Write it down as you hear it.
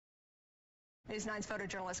News 9's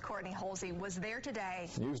photojournalist Courtney Holsey was there today.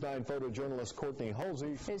 News 9 photojournalist Courtney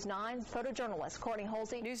Holsey. News 9's photojournalist Courtney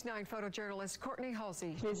Holsey. News 9 photojournalist Courtney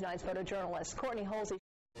Holsey. News 9's photojournalist Courtney Holsey.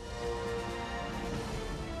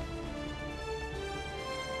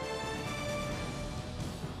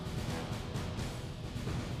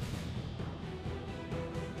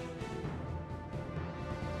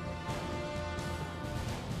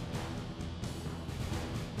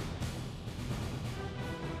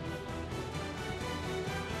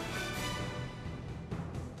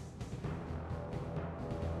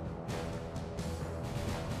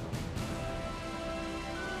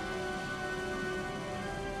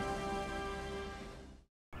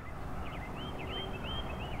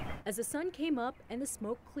 As the sun came up and the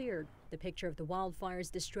smoke cleared, the picture of the wildfire's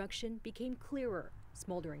destruction became clearer.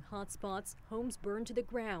 Smoldering hotspots, homes burned to the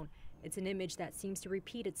ground. It's an image that seems to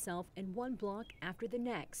repeat itself in one block after the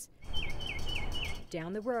next.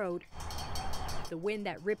 Down the road, the wind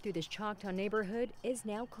that ripped through this Choctaw neighborhood is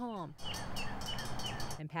now calm.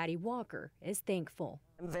 And Patty Walker is thankful.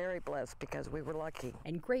 I'm very blessed because we were lucky.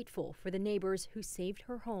 And grateful for the neighbors who saved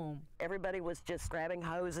her home. Everybody was just grabbing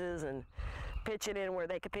hoses and pitching in where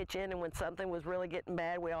they could pitch in, and when something was really getting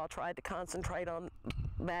bad, we all tried to concentrate on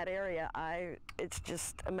that area. It's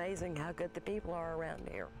just amazing how good the people are around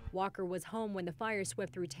here. Walker was home when the fire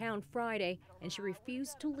swept through town Friday, and she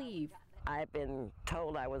refused to leave. I've been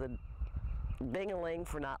told I was a ding-a-ling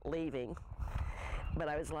for not leaving, but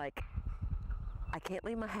I was like, I can't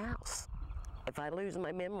leave my house. If I lose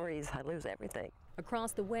my memories, I lose everything.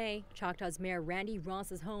 Across the way, Choctaw's Mayor Randy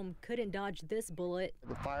Ross's home couldn't dodge this bullet.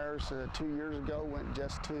 The fires 2 years ago went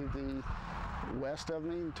just to the west of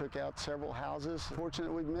me and took out several houses.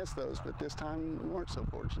 Fortunate we missed those, but this time we weren't so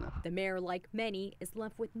fortunate. The mayor, like many, is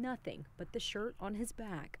left with nothing but the shirt on his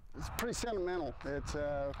back. It's pretty sentimental. It's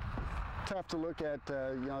tough to look at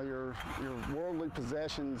your worldly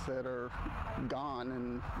possessions that are gone,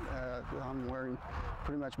 and I'm wearing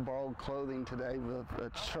pretty much borrowed clothing today with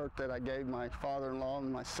a shirt that I gave my father-in-law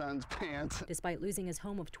and my son's pants. Despite losing his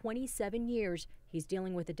home of 27 years, he's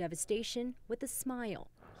dealing with the devastation with a smile.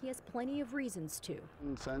 He has plenty of reasons to.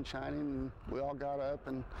 And the sun's shining, and we all got up,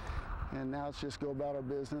 and now it's just go about our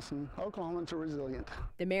business, and Oklahomans are resilient.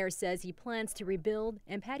 The mayor says he plans to rebuild,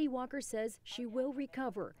 and Patty Walker says she will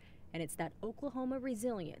recover. And it's that Oklahoma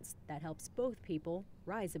resilience that helps both people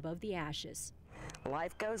rise above the ashes.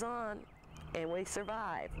 Life goes on, and we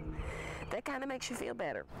survive. That kind of makes you feel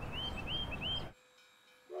better.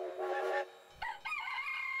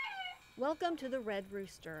 Welcome to the Red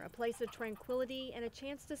Rooster, a place of tranquility and a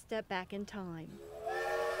chance to step back in time.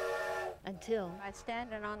 Until I was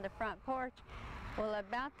standing on the front porch. Well,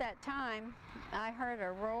 about that time, I heard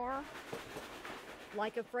a roar.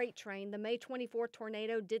 like a freight train, the May 24th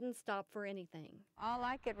tornado didn't stop for anything. All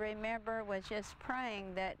I could remember was just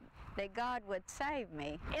praying that God would save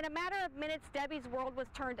me. In a matter of minutes, Debbie's world was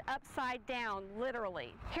turned upside down,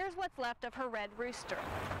 literally. Here's what's left of her red rooster.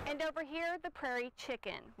 And over here, the prairie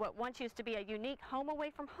chicken, what once used to be a unique home away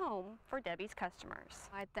from home for Debbie's customers.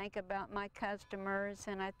 I think about my customers,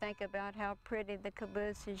 and I think about how pretty the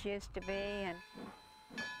cabooses used to be.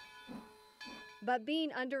 But being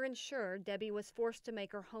underinsured, Debbie was forced to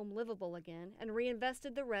make her home livable again and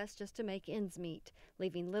reinvested the rest just to make ends meet,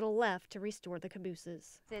 leaving little left to restore the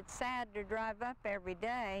cabooses. It's sad to drive up every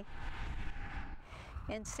day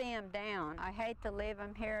and see them down. I hate to leave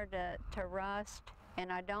them here to rust,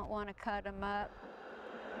 and I don't want to cut them up.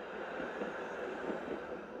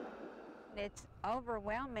 It's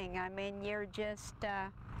overwhelming. I mean, you're just,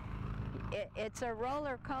 it's a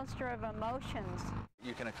roller coaster of emotions.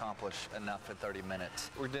 You can accomplish enough in 30 minutes.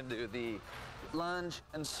 We're going to do the lunge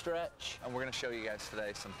and stretch, and we're going to show you guys today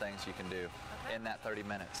some things you can do in that 30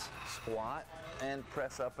 minutes. Squat and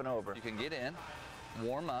press up and over. You can get in,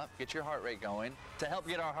 warm up, get your heart rate going. To help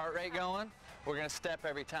get our heart rate going, we're going to step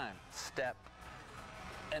every time. Step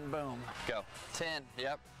and boom. Go. 10,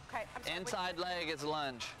 yep. Okay, inside leg is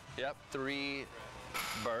lunge. Yep, 3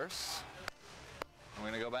 bursts. I'm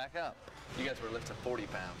going to go back up. You guys were lifting 40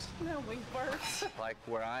 pounds. No, we burst. Like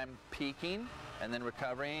where I'm peaking and then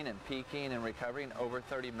recovering and peaking and recovering over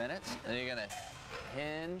 30 minutes. And then you're gonna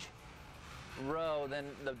hinge, row, then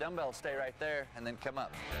the dumbbells stay right there and then come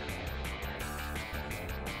up.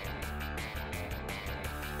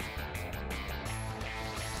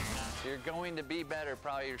 You're going to be better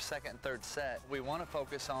probably your second and third set. We want to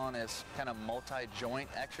focus on is kind of multi-joint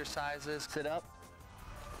exercises. Sit up,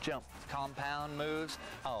 jump, compound moves.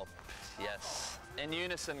 Oh, yes. In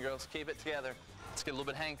unison, girls, keep it together. Let's get a little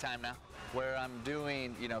bit of hang time now. Where I'm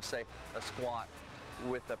doing, you know, say a squat,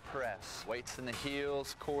 with a press. Weights in the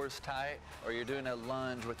heels, core's tight, or you're doing a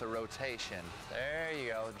lunge with a rotation. There you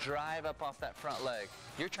go. Drive up off that front leg.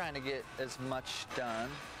 You're trying to get as much done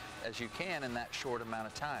as you can in that short amount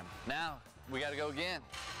of time. Now, we got to go again,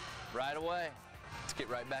 right away. Let's get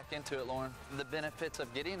right back into it, Lauren. The benefits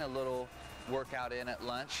of getting a little workout in at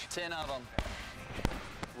lunch, 10 of them.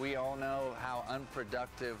 We all know how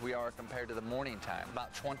unproductive we are compared to the morning time,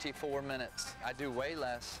 about 24 minutes. I do way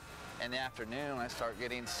less. In the afternoon, I start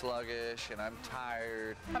getting sluggish and I'm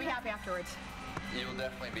tired. I'll be happy afterwards. You'll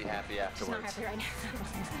definitely be happy afterwards. Just not happy right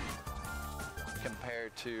now.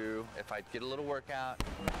 Compared to if I get a little workout,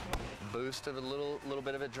 boost of a little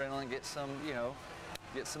bit of adrenaline, get some,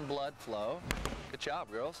 get some blood flow. Good job,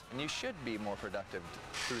 girls. And you should be more productive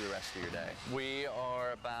through the rest of your day. We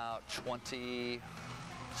are about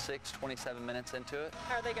 26, 27 minutes into it.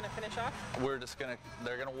 How are they going to finish off?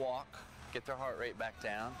 They're gonna walk, get their heart rate back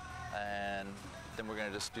down, and then we're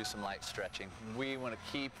gonna just do some light stretching. We wanna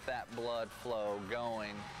keep that blood flow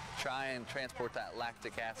going, try and transport that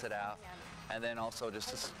lactic acid out, and then also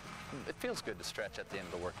it feels good to stretch at the end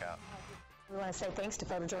of the workout. We want to say thanks to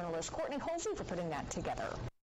photojournalist Courtney Halsey for putting that together.